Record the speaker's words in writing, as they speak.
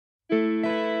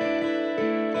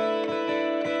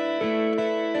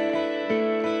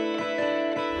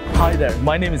Hi there,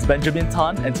 my name is Benjamin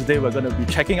Tan and today we're going to be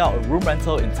checking out a room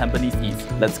rental in Tampines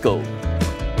East. Let's go!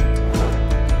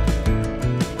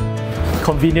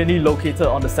 Conveniently located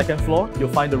on the second floor, you'll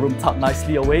find the room tucked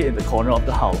nicely away in the corner of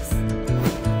the house.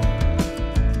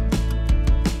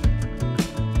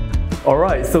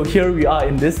 Alright, so here we are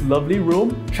in this lovely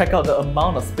room. Check out the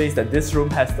amount of space that this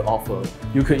room has to offer.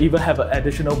 You could even have an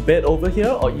additional bed over here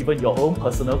or even your own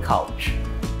personal couch.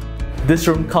 This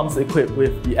room comes equipped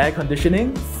with the air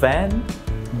conditioning, fan,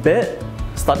 bed,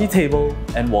 study table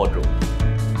and wardrobe.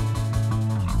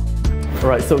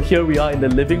 Alright, so here we are in the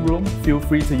living room. Feel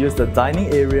free to use the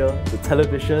dining area, the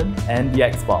television and the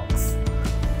Xbox.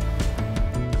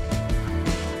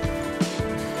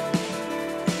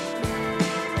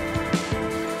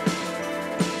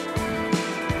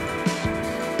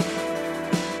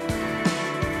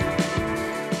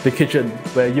 The kitchen,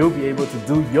 where you'll be able to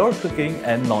do your cooking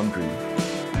and laundry.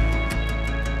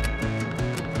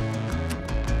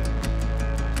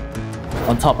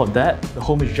 On top of that, the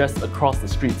home is just across the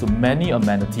street to many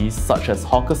amenities such as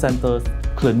hawker centres,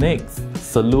 clinics,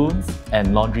 saloons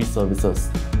and laundry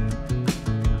services.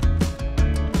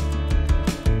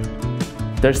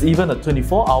 There's even a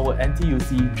 24-hour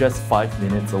NTUC just 5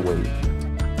 minutes away.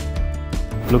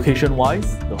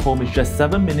 Location-wise, the home is just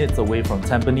 7 minutes away from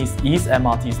Tampines East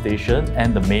MRT station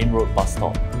and the main road bus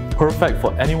stop. Perfect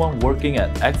for anyone working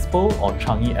at Expo or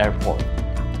Changi Airport.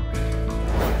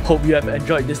 Hope you have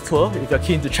enjoyed this tour. If you're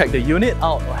keen to check the unit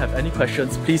out or have any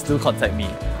questions, please do contact me.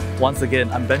 Once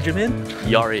again, I'm Benjamin,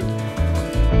 you're in.